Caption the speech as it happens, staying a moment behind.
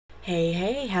Hey,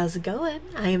 hey, how's it going?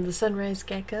 I am the Sunrise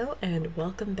Gecko, and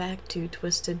welcome back to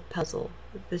Twisted Puzzle.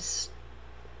 This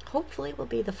hopefully will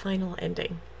be the final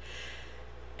ending.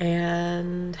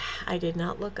 And I did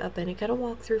not look up any kind of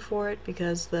walkthrough for it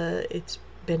because it's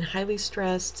been highly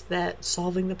stressed that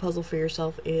solving the puzzle for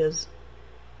yourself is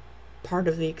part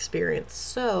of the experience.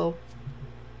 So,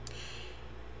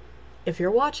 if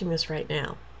you're watching this right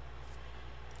now,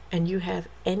 and you have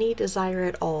any desire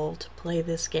at all to play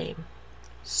this game,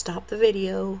 stop the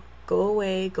video, go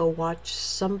away, go watch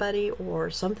somebody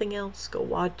or something else, go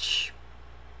watch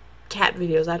cat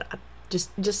videos.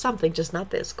 Just something, just not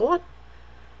this. Go on.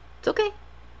 It's okay.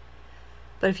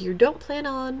 But if you don't plan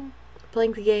on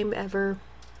playing the game ever,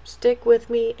 stick with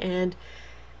me and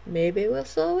maybe we'll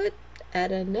solve it. I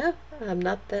don't know. I'm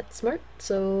not that smart,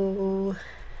 so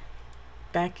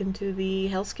back into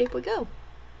the hellscape we go.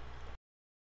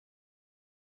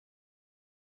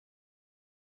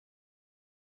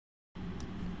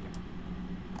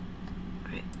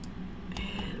 Alright,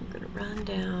 and I'm gonna run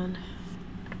down,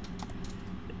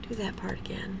 do that part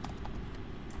again.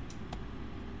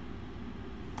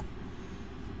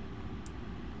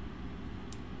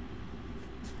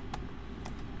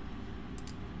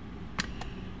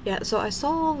 Yeah, so I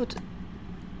solved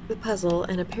the puzzle,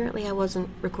 and apparently I wasn't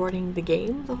recording the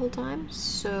game the whole time,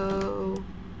 so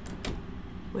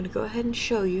I'm going to go ahead and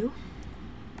show you.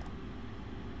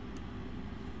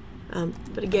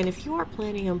 But again, if you are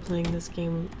planning on playing this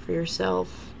game for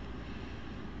yourself,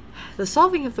 the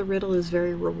solving of the riddle is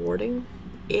very rewarding.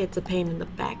 It's a pain in the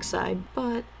backside,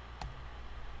 but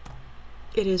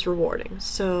it is rewarding.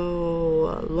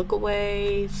 So look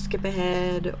away, skip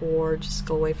ahead, or just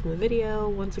go away from the video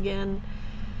once again.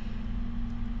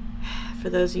 For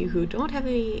those of you who don't have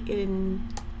any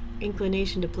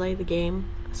inclination to play the game,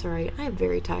 sorry, I am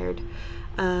very tired.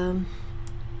 Here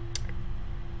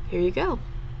you go.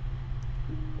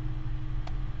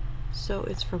 So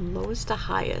it's from lowest to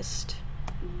highest.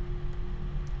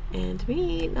 And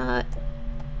me not...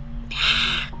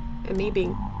 and me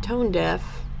being tone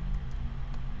deaf,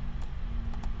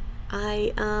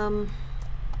 I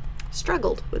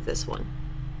struggled with this one.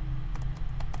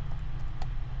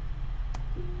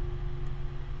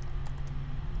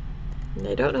 And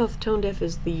I don't know if tone deaf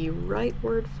is the right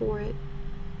word for it,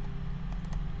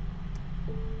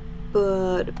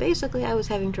 but basically I was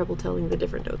having trouble telling the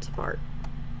different notes apart.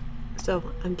 So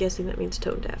I'm guessing that means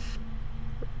tone deaf.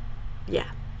 Yeah.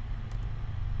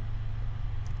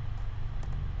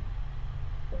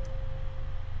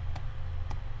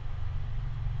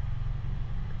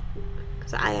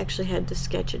 Because I actually had to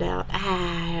sketch it out.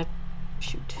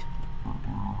 Shoot.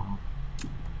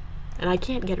 And I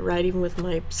can't get it right even with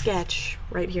my sketch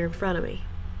right here in front of me.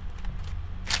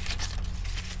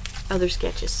 Other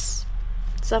sketches.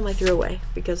 Some I threw away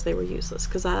because they were useless,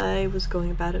 because I was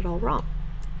going about it all wrong.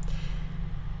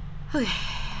 Okay.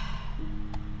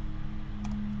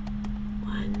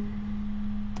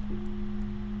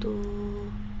 1,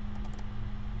 2,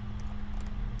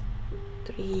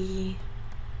 3,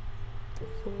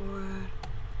 4,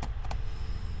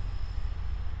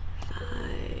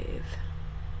 5.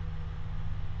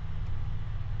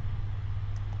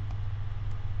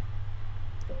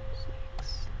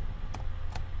 6.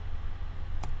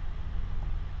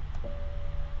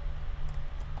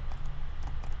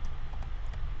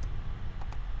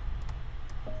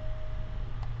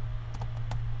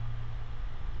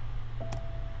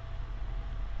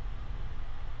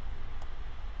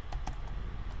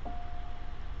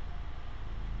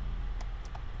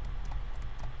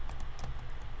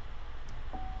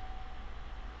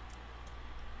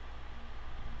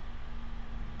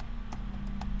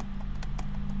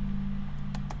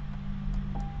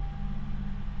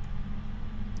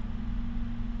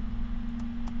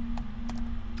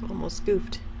 Almost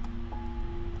goofed.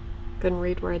 Couldn't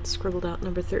read where I'd scribbled out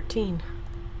number 13.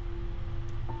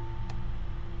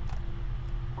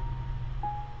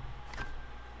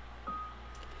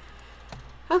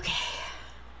 Okay.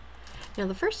 Now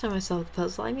the first time I solved the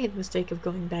puzzle, I made the mistake of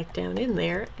going back down in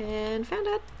there and found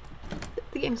out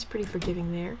the game's pretty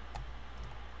forgiving there.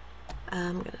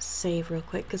 I'm gonna save real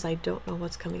quick because I don't know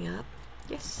what's coming up.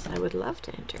 Yes, I would love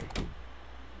to enter.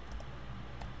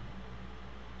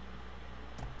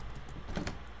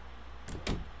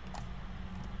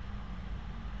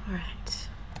 Alright.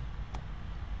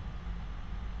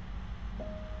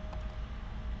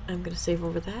 I'm gonna save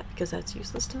over that because that's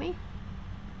useless to me.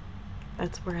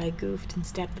 That's where I goofed and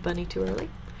stabbed the bunny too early.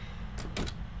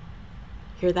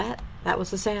 Hear that? That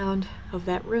was the sound of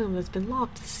that room that's been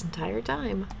locked this entire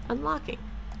time. Unlocking.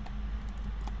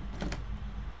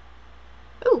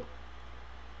 Ooh!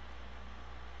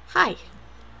 Hi!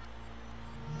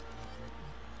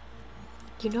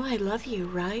 You know I love you,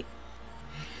 right?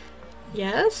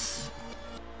 Yes?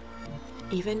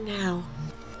 Even now.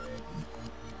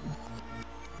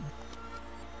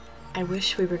 I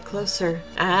wish we were closer.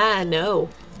 Ah, no.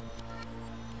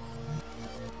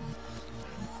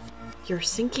 You're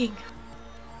sinking.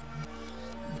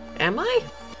 Am I?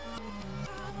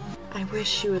 I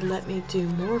wish you would let me do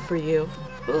more for you.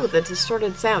 Ooh, the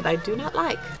distorted sound I do not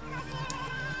like.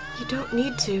 You don't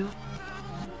need to.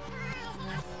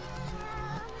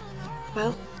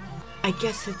 Well, I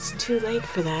guess it's too late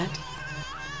for that.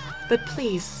 But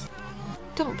please,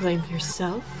 don't blame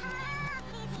yourself.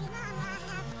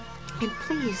 And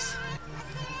please...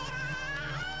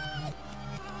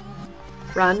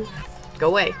 Run. Go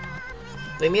away.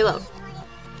 Leave me alone.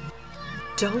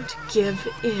 Don't give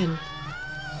in.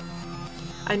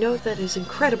 I know that is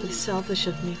incredibly selfish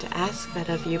of me to ask that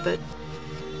of you, but...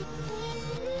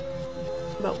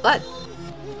 But what?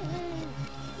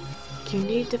 You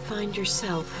need to find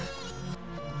yourself.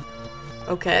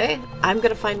 Okay, I'm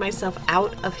gonna find myself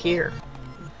out of here.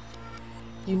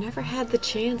 You never had the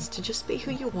chance to just be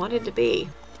who you wanted to be.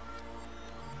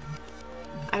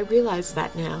 I realize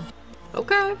that now.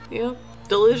 Okay, yeah,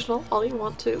 delusional, all you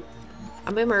want to.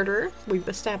 I'm a murderer, we've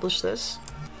established this.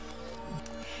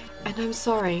 And I'm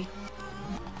sorry.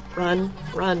 Run,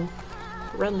 run.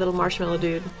 Run, little marshmallow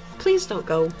dude. Please don't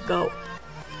go. Go.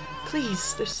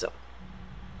 Please, there's so...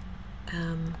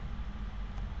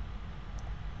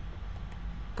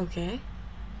 Okay.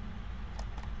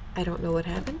 I don't know what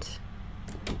happened.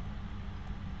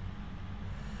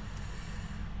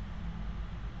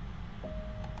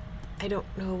 I don't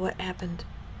know what happened.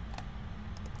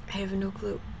 I have no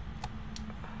clue.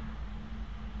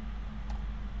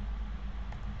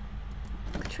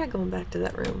 I'll try going back to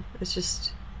that room. It's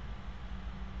just...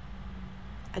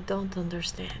 I don't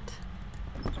understand.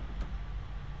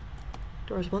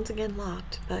 Door's once again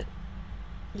locked, but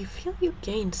you feel you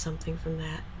gained something from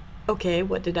that. Okay,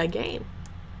 what did I gain?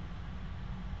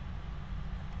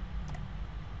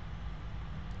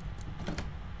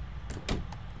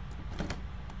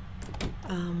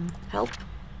 Help.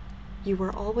 You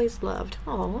were always loved.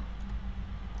 Aw.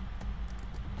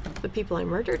 The people I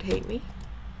murdered hate me.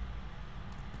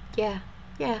 Yeah,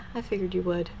 I figured you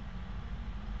would.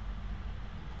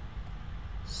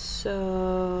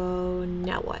 So,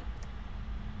 now what?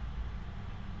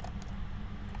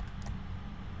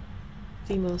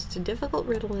 The most difficult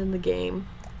riddle in the game.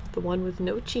 The one with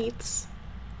no cheats.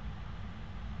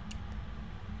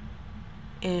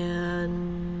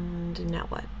 And now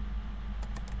what?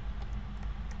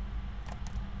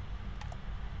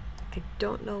 I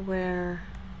don't know where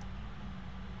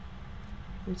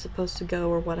I'm supposed to go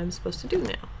or what I'm supposed to do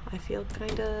now. I feel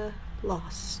kinda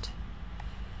lost.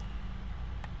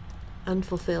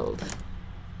 Unfulfilled.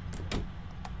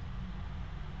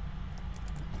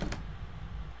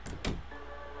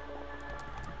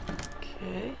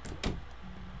 Okay.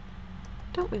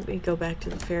 Don't make me go back to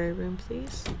the fairy room,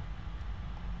 please.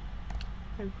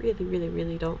 I really, really,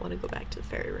 really don't want to go back to the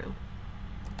fairy room.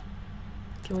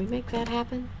 Can we make that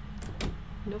happen?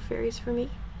 No fairies for me?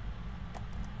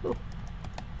 Oh.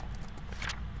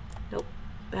 Nope,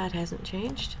 that hasn't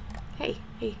changed. Hey,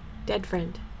 dead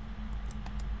friend.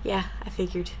 Yeah, I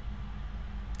figured.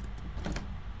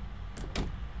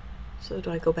 So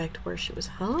do I go back to where she was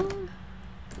hung?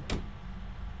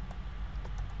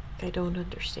 I don't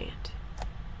understand.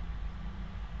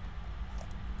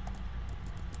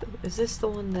 Is this the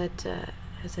one that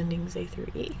has endings A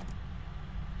through E?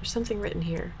 There's something written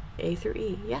here. A through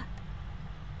E, yeah.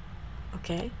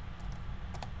 Okay.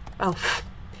 Oh,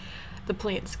 the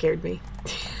plant scared me.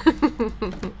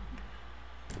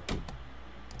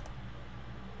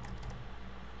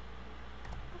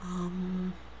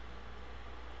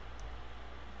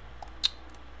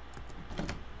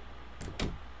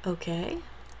 Okay.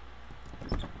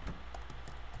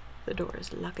 The door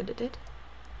is locked.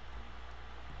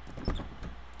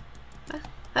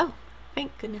 Oh,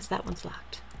 thank goodness that one's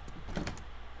locked.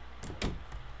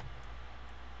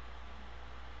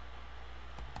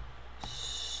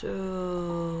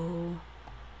 So,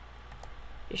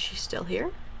 is she still here?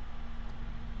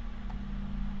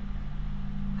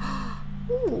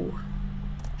 Ooh,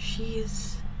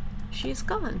 she's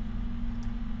gone.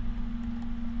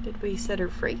 Did we set her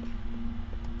free?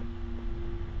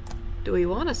 Do we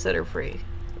want to set her free?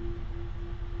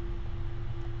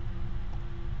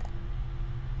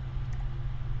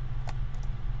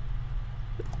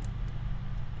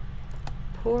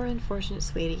 Poor unfortunate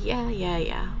sweetie.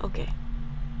 Yeah. Okay.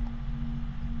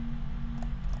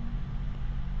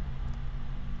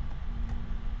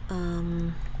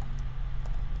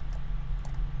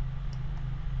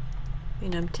 I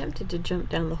mean, I'm tempted to jump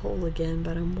down the hole again,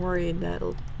 but I'm worried that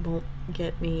it won't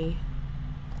get me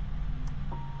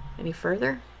any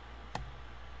further.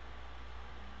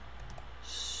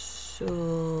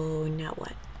 So, now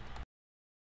what?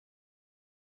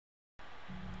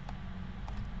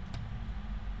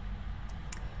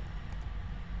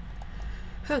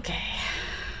 Okay.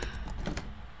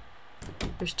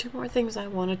 There's 2 more things I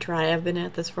want to try. I've been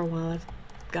at this for a while. I've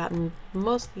gotten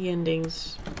most of the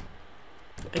endings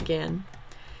again.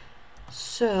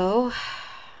 So,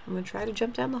 I'm going to try to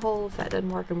jump down the hole. If that doesn't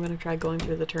work, I'm going to try going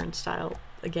through the turnstile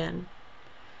again.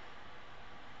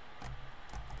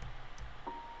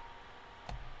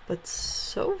 But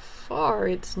so far,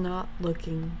 it's not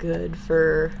looking good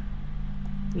for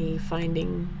me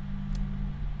finding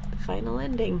the final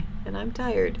ending, and I'm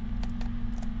tired.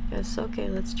 Yes, okay,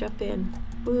 let's jump in.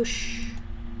 Whoosh.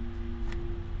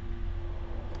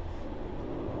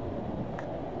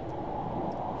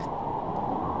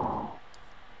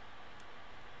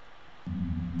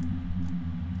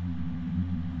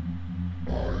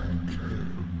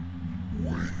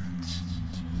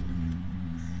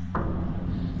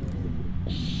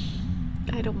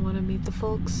 I don't want to meet the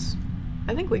folks.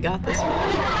 I think we got this one.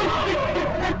 I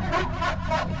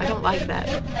don't like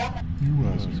that. You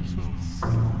ask yourself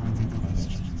many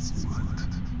questions, but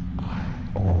I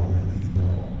already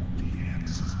know the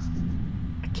answer.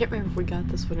 I can't remember if we got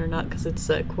this one or not because it's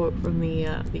a quote from the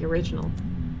original.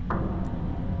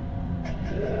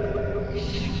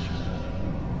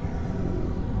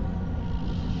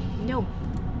 No,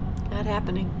 not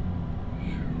happening.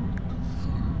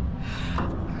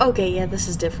 Okay, yeah, this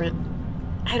is different.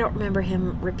 I don't remember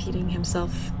him repeating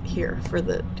himself here for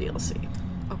the DLC.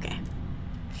 Okay.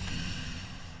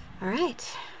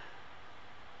 Alright.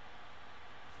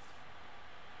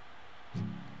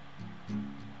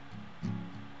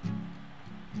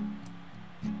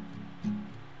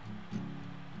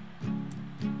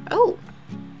 Oh!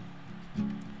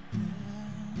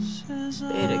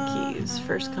 Beta keys.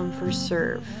 First come, first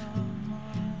serve.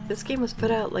 This game was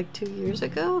put out like 2 years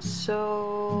ago,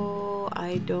 so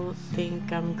I don't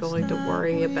think I'm going to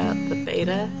worry about the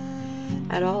beta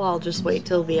at all. I'll just wait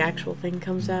till the actual thing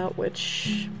comes out,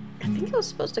 which I think it was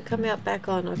supposed to come out back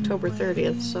on October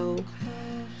 30th, so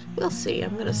we'll see.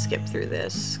 I'm gonna skip through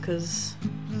this, because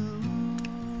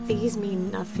these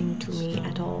mean nothing to me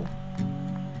at all.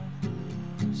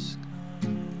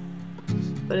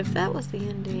 But if that was the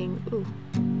ending, ooh,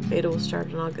 beta will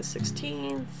start on August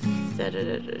 16th.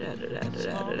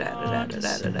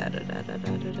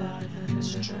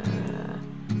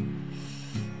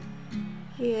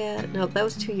 Yeah, no, that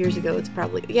was 2 years ago. It's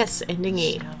probably, yes, ending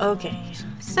E. Okay,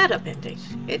 setup ending.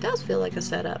 It does feel like a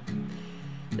setup.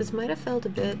 This might have felt a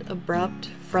bit abrupt,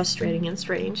 frustrating, and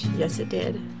strange. Yes, it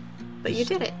did. But you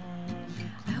did it.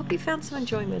 I hope you found some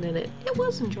enjoyment in it. It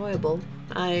was enjoyable.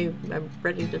 I'm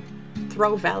ready to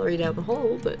throw Valerie down the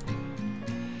hole, but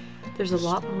there's a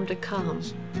lot more to come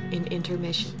in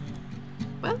intermission.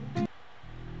 Well,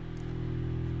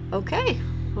 okay.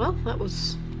 Well, that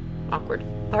was awkward.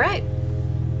 Alright.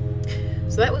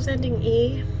 So that was ending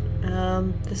E.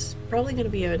 This is probably going to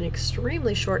be an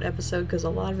extremely short episode because a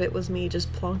lot of it was me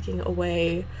just plonking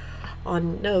away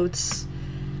on notes,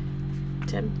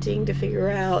 attempting to figure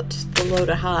out the low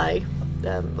to high,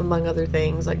 among other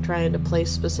things, like trying to play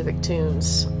specific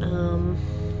tunes.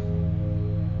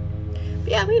 But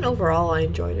yeah, I mean, overall I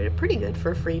enjoyed it. Pretty good for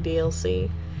a free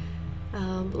DLC.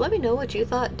 Let me know what you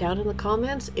thought down in the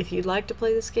comments. If you'd like to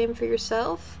play this game for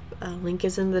yourself, link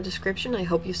is in the description. I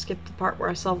hope you skipped the part where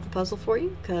I solved the puzzle for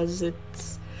you, because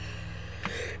it's...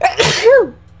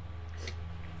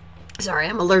 Sorry,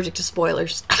 I'm allergic to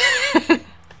spoilers.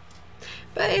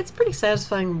 But it's pretty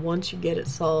satisfying once you get it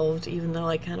solved, even though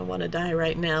I kind of want to die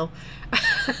right now.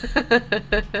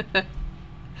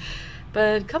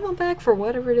 But come on back for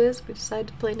whatever it is we decide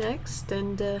to play next,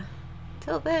 and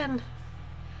till then,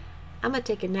 I'm gonna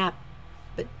take a nap,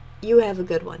 but you have a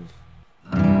good one.